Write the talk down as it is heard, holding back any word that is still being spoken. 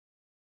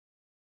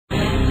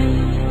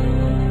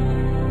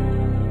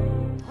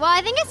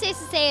I think it's safe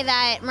to say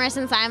that Marissa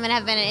and Simon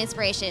have been an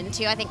inspiration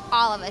to, I think,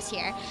 all of us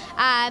here.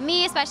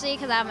 Me especially,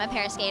 because I'm a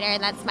pair skater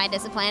and that's my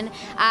discipline.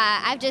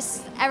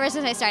 Ever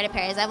since I started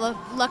pairs, I've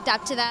looked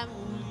up to them.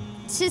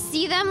 To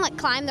see them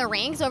climb the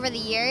ranks over the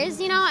years,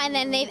 and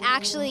then they've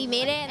actually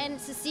made it, and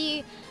to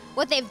see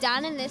what they've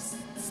done in this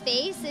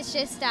space, it's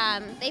just,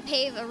 they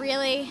pave a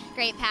really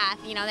great path.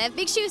 They have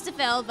big shoes to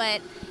fill,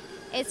 but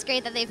it's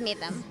great that they've made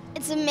them.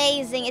 It's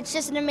amazing. It's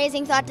just an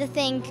amazing thought to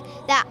think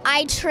that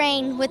I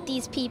train with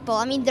these people.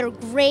 I mean, they're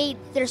great.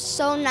 They're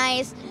so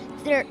nice.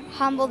 They're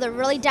humble. They're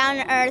really down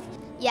to earth.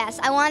 Yes,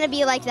 I want to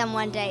be like them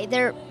one day.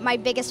 They're my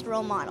biggest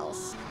role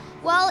models.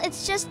 Well,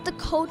 it's just the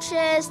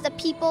coaches, the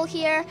people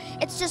here.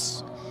 It's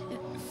just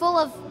full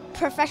of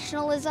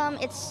professionalism.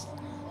 It's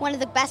one of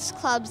the best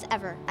clubs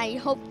ever. I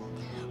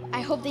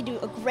hope they do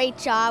a great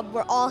job.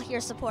 We're all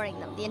here supporting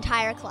them, the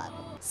entire club.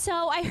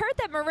 So I heard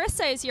that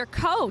Marissa is your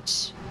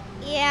coach.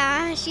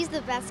 Yeah, she's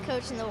the best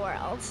coach in the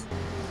world.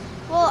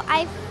 Well,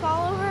 I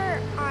follow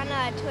her on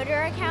a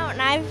Twitter account,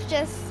 and I've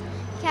just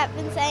kept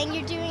been saying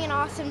you're doing an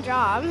awesome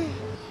job.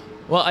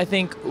 Well, I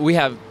think we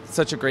have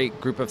such a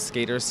great group of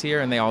skaters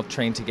here, and they all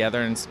train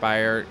together and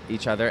inspire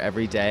each other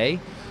every day.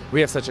 We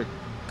have such a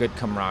good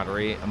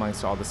camaraderie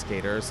amongst all the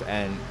skaters,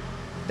 and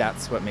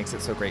that's what makes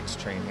it so great to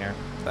train here.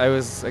 I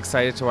was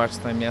excited to watch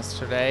them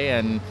yesterday,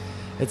 and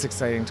it's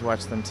exciting to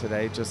watch them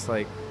today, just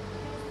like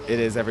it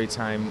is every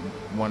time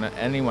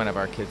any one of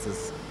our kids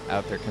is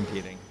out there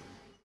competing.